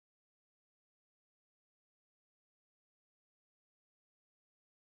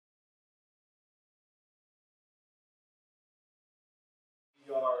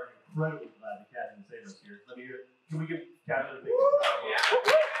incredibly glad that Catherine Sanos here. Let me hear. Can we give Catherine a big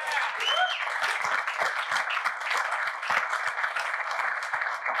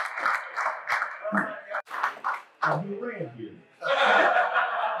he ran here. I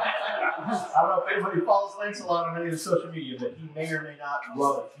don't know if anybody follows Lancelot on any of the social media, but he may or may not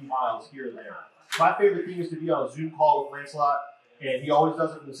run a few miles here and there. My favorite thing is to be on a Zoom call with Lancelot, and he always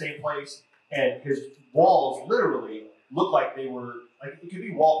does it in the same place, and his walls literally look like they were, like it could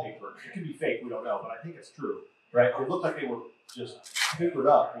be wallpaper, it could be fake, we don't know, but I think it's true, right? It looked like they were just papered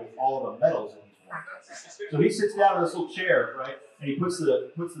up with all of the medals in these ones. So he sits down in this little chair, right, and he puts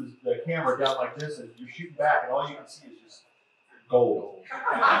the camera down like this, and you're shooting back, and all you can see is just gold.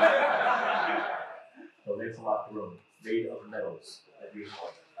 So there's a lot of room made of medals.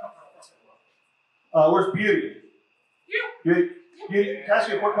 Where's Beauty? Beauty, can I ask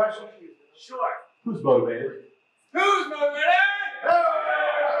you a quick question? Sure. Who's motivated? Who's motivated? We're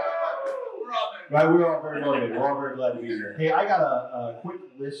all motivated. Right, we're all very motivated. We're all very glad to be here. Hey, I got a quick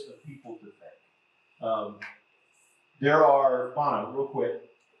list of people to thank. There are, Bono, real quick,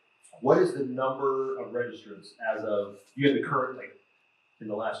 what is the number of registrants as of, you have the current, like, in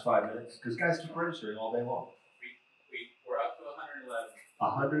the last 5 minutes? Because guys keep registering all day long. We're up to 111.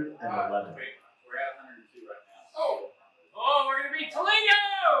 111. We're at 102 right now. Oh, we're gonna be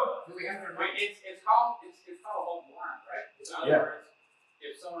Toledo! Do we have to? It's called a whole blind, right? So in other words,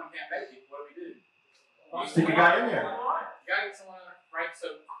 if someone can't make it, what do we do? Stick a guy in there. You gotta get someone, right?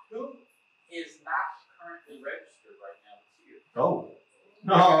 So who is not currently registered right now this year? Oh.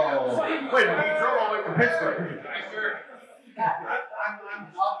 No. Wait a minute, you drove all the way from Pittsburgh. Sure. I'm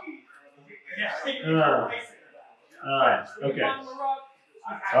lucky. Yeah. Okay. All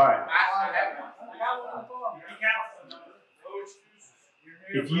right. I have one.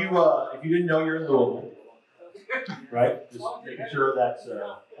 If you didn't know you're in Louisville, right? Just making sure that's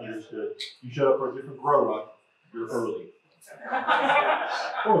understood. You showed up for a different grow ruck. You're early.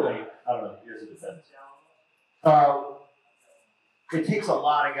 Or late. I don't know. Here's a defense. It takes a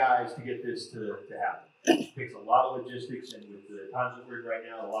lot of guys to get this to happen. It takes a lot of logistics, and with the times that we're in right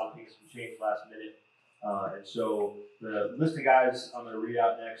now, a lot of things can change last minute. And so the list of guys I'm going to read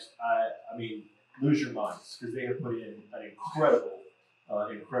out next, I mean, lose your minds, because they have put in an incredible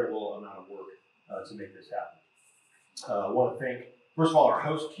amount of work to make this happen. I want to thank, first of all, our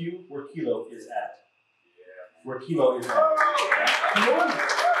host Q, where Kilo is at. Where Kilo is at. Come on.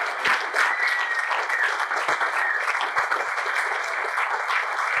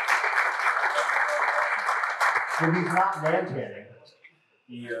 When he's not man tanning,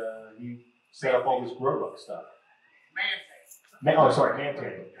 he set up all this grow ruck stuff. Man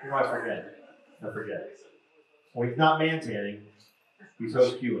tanning. Who do I forget? When he's not man tanning, he's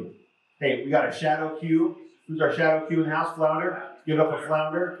host Qing. Hey, we got a shadow Q. Who's our shadow Q in the house? Flounder. Give it up for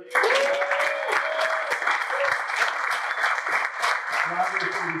Flounder. Flounder's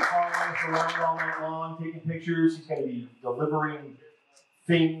going to be following us around all night long, taking pictures. He's going to be delivering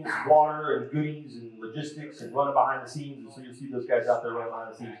things, water and goodies and logistics, and running behind the scenes. And so you'll see those guys out there running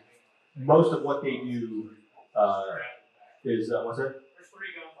behind the scenes. Most of what they do is, what's that? There's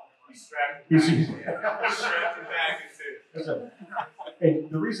 3 guns on it. He's strapped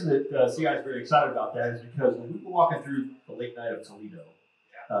And the reason that CI is very excited about that is because when we were walking through the late night of Toledo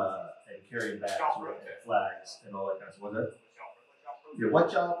and carrying bags and flags and all that kind of stuff, was that? Yeah,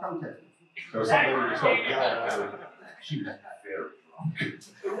 what y'all protesting? There was somebody who started yelling at her. She was very drunk.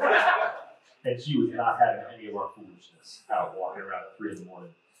 And she was not having any of our foolishness out walking around at 3 in the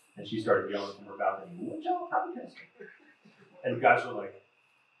morning. And she started yelling from her balcony, what y'all protesting? And the guys were like,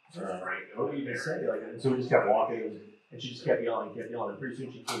 what do you even say? Like, and so we just kept walking, and she just kept yelling. And pretty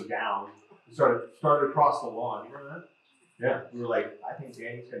soon she came down and started across the lawn. You remember that? Yeah. We were like, I think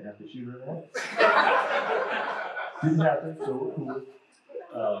Danny's going to have to shoot her in the head. Didn't happen, so we're cool.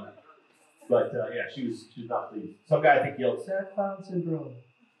 But yeah, she was not pleased. Some guy, I think, yelled, sad clown syndrome.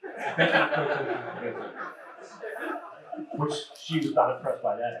 Which she was not impressed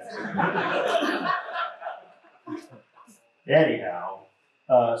by that, actually. Anyhow,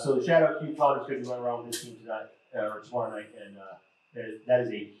 so the Shadow Q Flounder is going to be running around with his team tonight, or tomorrow night, and that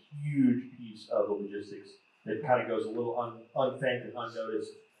is a huge piece of the logistics that kind of goes a little unthanked and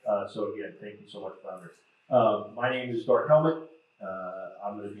unnoticed. So again, thank you so much, Flounder. My name is Dark Helmet.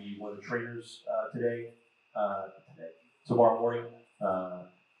 I'm going to be one of the trainers tomorrow morning.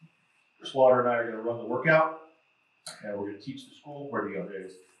 Slaughter and I are going to run the workout, and we're going to teach the school. Where do you go? There it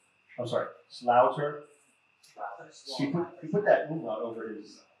is. I'm sorry, Slaughter. He put that umlaut over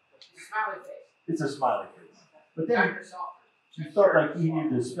his. Smiley face. It's a smiley face. But then he felt like he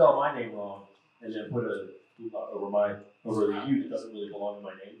needed to spell my name wrong, and then put a umlaut over the U that doesn't really belong in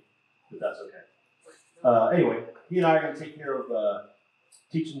my name. but that's okay. Anyway, he and I are going to take care of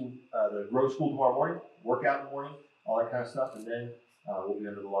teaching the grow school tomorrow morning, workout in the morning, all that kind of stuff, and then we'll be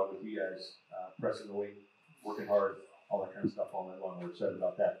under the log with you guys, pressing the weight, working hard, all that kind of stuff all night long. We're excited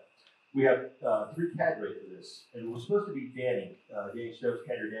about that. We have 3 cadre for this, and it was supposed to be Danny Stokes,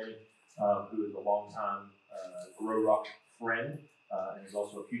 Cadre Danny, who is a longtime Grow Rock friend, and is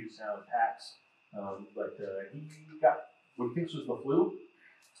also a Puget Sound PAX. But he got what he thinks was the flu,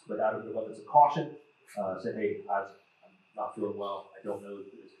 but out of the abundance of caution, said, hey, I'm not feeling well. I don't know.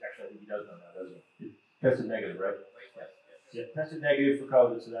 Actually, I think he does know now, doesn't he? It tested negative, right? Yeah, tested negative for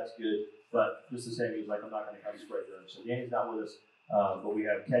COVID, so that's good. But just the same, he was like, I'm not going to come spread germs. So Danny's not with us. But we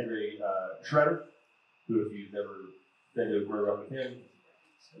have Cadre Shredder, who, if you've never been to a grow up with him,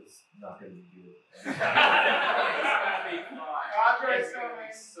 it's not going to be good.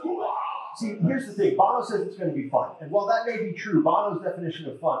 See, here's the thing. Bono says it's going to be fun. And while that may be true, Bono's definition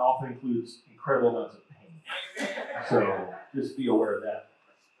of fun often includes incredible amounts of pain. So just be aware of that.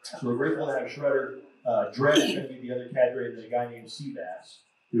 So we're grateful to have Shredder. Dredd is going to be the other cadre, and then a guy named Seabass,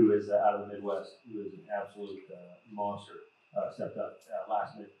 who is out of the Midwest, who is an absolute monster. Stepped up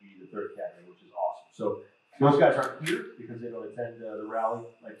last minute to be the 3rd cadre, which is awesome. So those guys aren't here because they don't attend the rally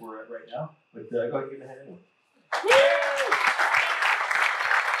like we're at right now. But go ahead and give them a hand anyway.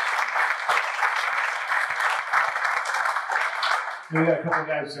 Then we got a couple of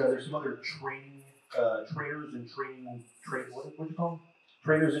guys. There's some other trainers and training. What'd you call them?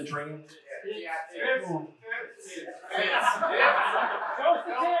 Trainers in training.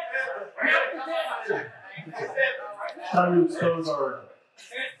 Time to expose our.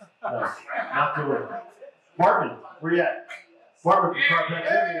 Not doing. Bartman, where you at? Bartman from Carpet.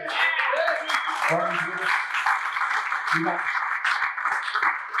 There he is. Bartman's with us.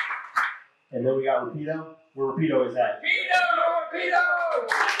 And then we got Rapido. Where Rapido is at?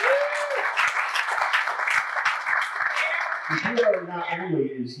 Rapido not only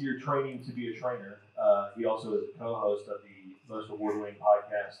is here training to be a trainer, he also is a co-host of the most award-winning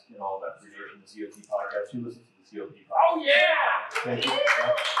podcast in all of that creation, the COP podcast. Who listens to the COP podcast? Oh, yeah! Thank you.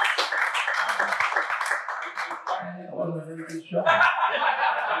 That wasn't a very good show.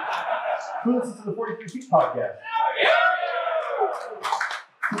 Who listens to the 43 Feet podcast?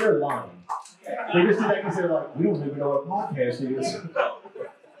 See, they're lying. They just did that because they're like, we don't even know what podcast it is.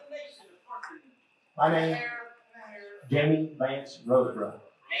 My name, Jamie Vance Roseborough.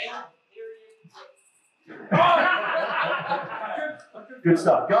 Good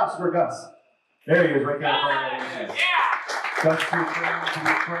stuff. Gus, where Gus? There he is, right there in front of you. Gus, to your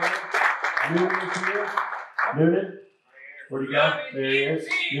trainer. Noonan is here. Noonan, where'd he go? There he is.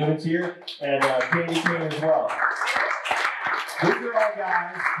 Noonan's here. And Candy Kane as well. These are all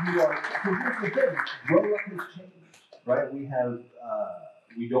guys who are, so here's the thing, Grow Ruck has changed, right?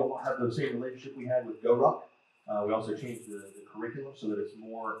 We don't have the same relationship we had with Go Ruck. We also changed the curriculum so that it's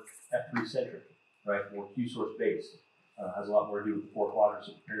more F3 centric, right? More Q source based. Has a lot more to do with the 4 quadrants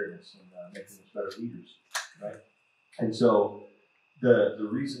of preparedness and making us better leaders, right? And so the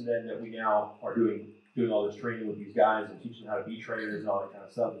reason then that we now are doing all this training with these guys and teaching how to be trainers and all that kind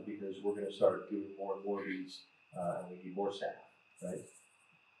of stuff is because we're going to start doing more and more of these, and we need more staff, right?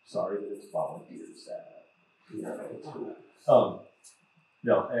 Sorry that it's volunteer staff. Yeah, it's cool.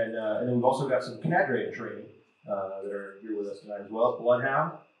 No, and then we've also got some cadre in training that are here with us tonight as well.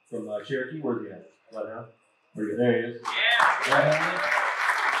 Bloodhound from Cherokee. Where's he at? Bloodhound. There he is. Yeah. Bloodhound.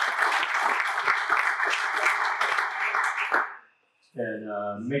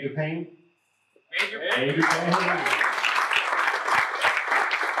 And Major Payne. Major Payne.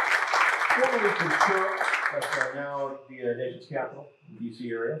 Formerly from Church, but now the nation's capital, the DC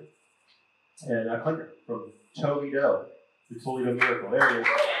area. And Clinton from Toledo, the Toledo Miracle. There he is.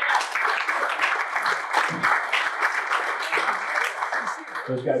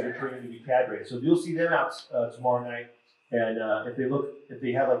 Those guys are trained to be cadre. So you'll see them out tomorrow night. And if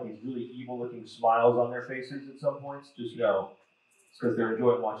they have like these really evil-looking smiles on their faces at some points, just know it's because they're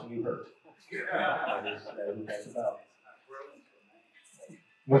enjoying watching you hurt. That is what that's about.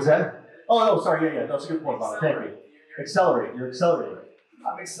 What's that? Oh, sorry. Yeah. That's a good point, Bob. Thank you. Accelerate. You're accelerating.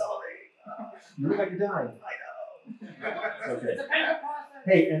 I'm accelerating. You look like you're dying. I know. Okay.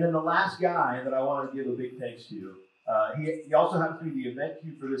 Hey, and then the last guy that I want to give a big thanks to, he also happens to be the event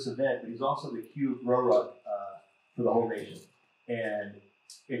Q for this event, but he's also the Q of Grow Ruck for the whole nation. And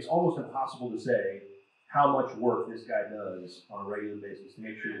it's almost impossible to say how much work this guy does on a regular basis to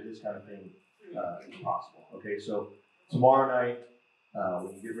make sure that this kind of thing is possible. Okay, so tomorrow night,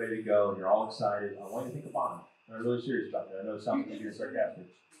 when you get ready to go and you're all excited, I want you to think of Bono. I'm really serious about that. I know it sounds like being sarcastic,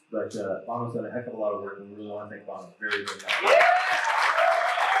 but Bono's done a heck of a lot of work, and we really want to thank Bono very, very much.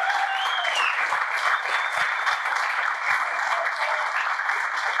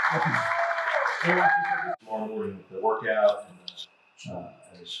 Tomorrow morning, the workout and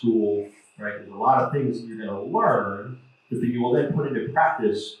the school, right? There's a lot of things that you're going to learn that you will then put into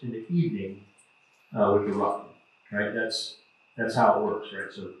practice in the evening with the run, right? That's how it works, right?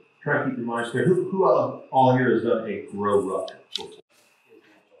 So try to keep your mind straight. Who all here has done a grow run before?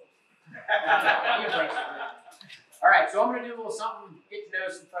 All right, so I'm going to do a little something, get to know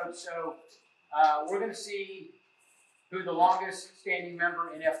some folks. So we're going to see who the longest standing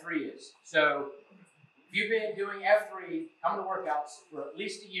member in F3 is. So if you've been doing F3, coming to workouts for at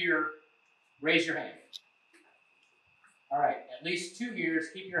least a year, raise your hand. All right, at least 2 years,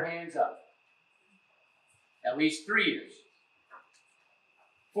 keep your hands up. At least 3 years.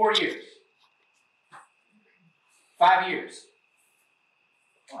 4 years. 5 years.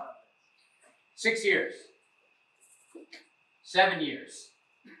 6 years. 7 years.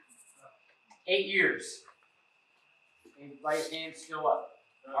 8 years. Anybody's hands still up.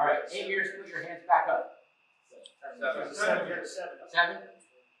 All right, 8 years, put your hands back up. 7 years.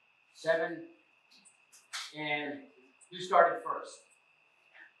 7. And who started first?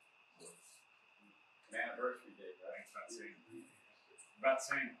 Anniversary date, right? About the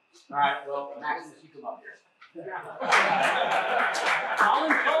same. All right, well, Maximus, you come up here.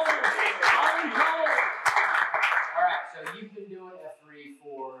 Colin Cole! All right, so you've been doing F3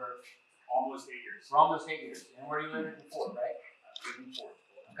 for Almost 8 years. almost 8 years. And where do you live in Fort, right?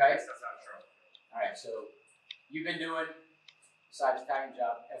 Okay. That's not true. All right, so you've been doing, besides Italian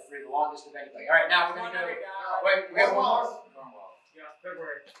job, F3 the longest of anybody. All right, now we're going to go. Wait, we have one more? Yeah,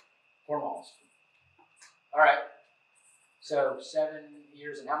 February. Cornwalls. All right. So 7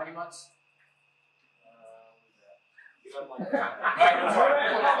 years and how many months? All right, no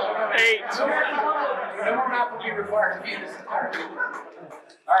more. 8. No more map will be required to view this entire thing.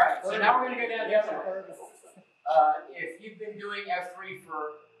 All right, so now we're going to go down the other way. If you've been doing F3 for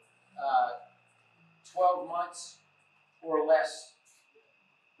 12 months or less,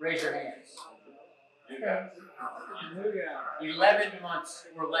 raise your hands. 11 months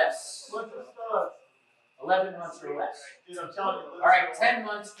or less. 11 months or less. All right, 10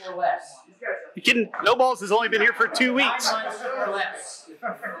 months or less. You kidding? No Balls has only been here for 2 9 weeks. months or less.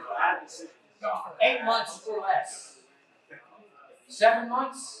 8 months or less. 7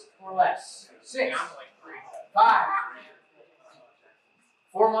 months or less. 6. 5.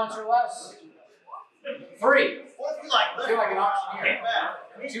 4 months or less. 3. I feel like an auctioneer.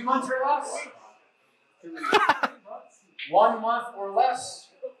 2 months or less. 1 month or less.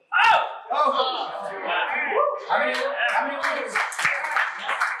 Oh! How many weeks?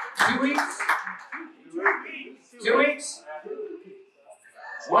 2 weeks? 2 weeks?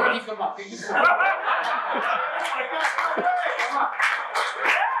 One of you come up. Good.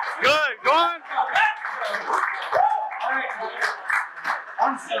 Go on. All right.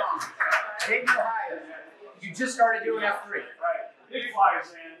 Armstrong, Dayton, Ohio. You just started doing F3. Big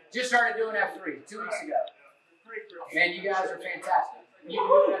flyers, man. Just started doing F3 2 weeks ago. Man, you guys are fantastic. You've been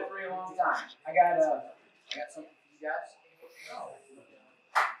doing F3 a long time. I got something for you guys.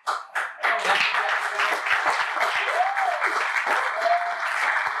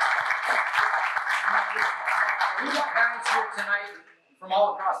 We got guys here tonight from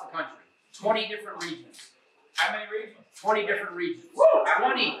all across the country. 20 different regions. How many regions? 20 different regions.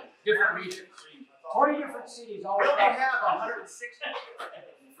 20 different regions. 20 different cities all We only across have the country.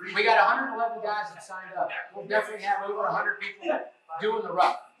 160. We got 111 guys that signed up. We'll definitely have over 100 people doing the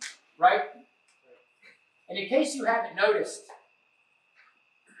run, right? And in case you haven't noticed,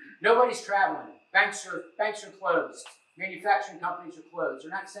 nobody's traveling. Banks are closed. Manufacturing companies are closed.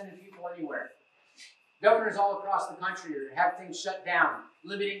 They're not sending people anywhere. Governors all across the country have things shut down,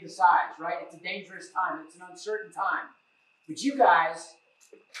 limiting the size, right? It's a dangerous time. It's an uncertain time. But you guys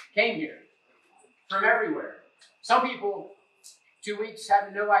came here from everywhere. Some people, 2 weeks,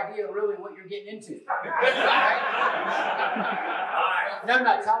 having no idea really what you're getting into. Right? No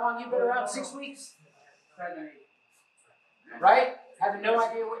nuts. How long you been around? 6 weeks? Right? Having no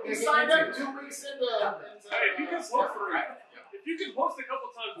idea what you're getting into. 2 weeks into. If you can host a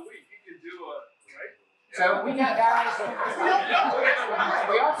couple times a week, you can do a right. So we got guys.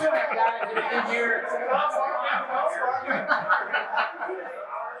 We also have guys that have been here.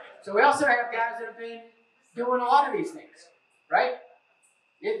 So we also have guys that have been doing a lot of these things, right?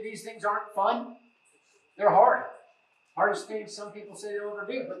 These things aren't fun. They're hard. Hardest things some people say they'll ever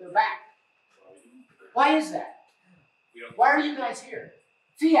do, but they're back. Why is that? Why are you guys here?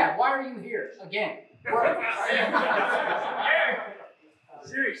 Fiat, why are you here again?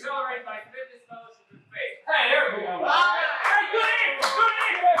 Seriously. Celebrate my fitness fellowship in faith. Hey, there we go. Hey, good evening.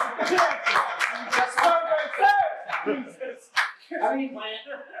 I mean,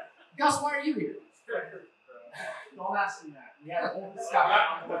 Gus, why are you here? Don't ask me that. We had a whole discussion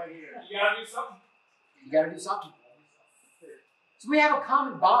on the way here. You gotta do something. You got to do something. So we have a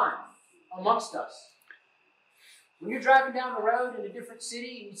common bond amongst us. When you're driving down the road in a different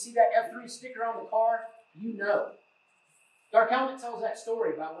city and you see that F3 sticker on the car, you know. Dark Helmet tells that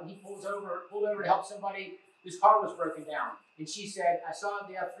story about when he pulled over to help somebody whose car was broken down. And she said, I saw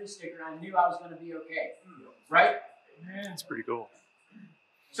the F3 sticker and I knew I was going to be okay. Right? That's pretty cool.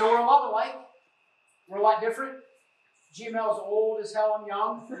 So we're a lot alike. We're a lot different. GML's old as hell, I'm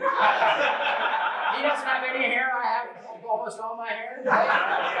young. He doesn't have any hair. I have almost all my hair.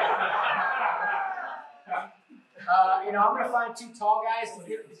 I'm going to find two tall guys to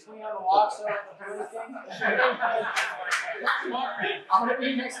get between on the walk so I don't do anything. I'm going to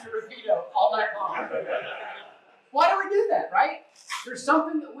be next to Rapito all night long. Why do we do that, right? There's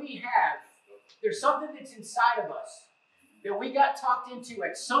something that we have. There's something that's inside of us that we got talked into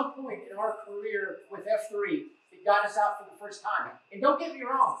at some point in our career with F3 that got us out for the first time. And don't get me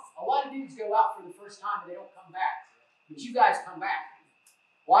wrong, a lot of dudes go out for the first time and they don't come back. But you guys come back.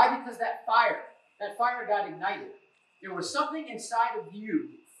 Why? Because that fire got ignited. There was something inside of you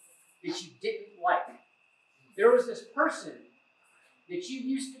that you didn't like. There was this person that you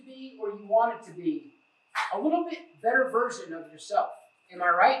used to be or you wanted to be, a little bit better version of yourself. Am I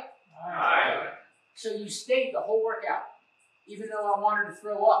right? Aye. So you stayed the whole workout, even though I wanted to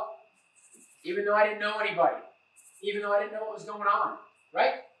throw up, even though I didn't know anybody, even though I didn't know what was going on,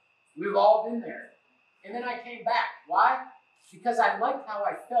 right? We've all been there. And then I came back. Why? Because I liked how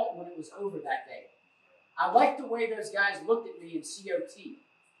I felt when it was over that day. I liked the way those guys looked at me in COT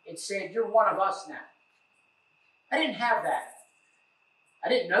and said, you're one of us now. I didn't have that. I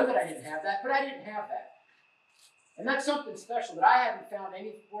didn't know that I didn't have that, but I didn't have that. And that's something special that I haven't found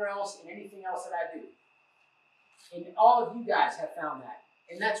anywhere else in anything else that I do. And all of you guys have found that.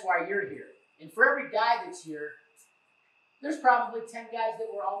 And that's why you're here. And for every guy that's here, there's probably 10 guys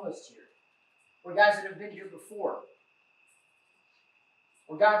that were almost here. Or guys that have been here before.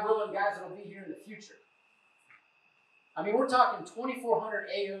 Or God willing, guys that will be here in the future. I mean, we're talking 2,400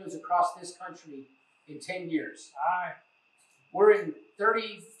 AOs across this country in 10 years. Aye. We're in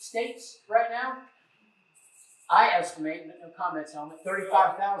 30 states right now. I estimate, no comments, Helmet,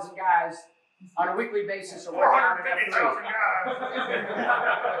 35,000 guys on a weekly basis are working out at F3.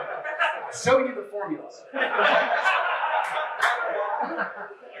 I'll show you the formula.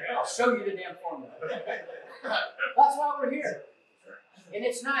 I'll show you the damn formula. That's why we're here. And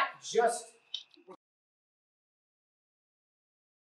it's not just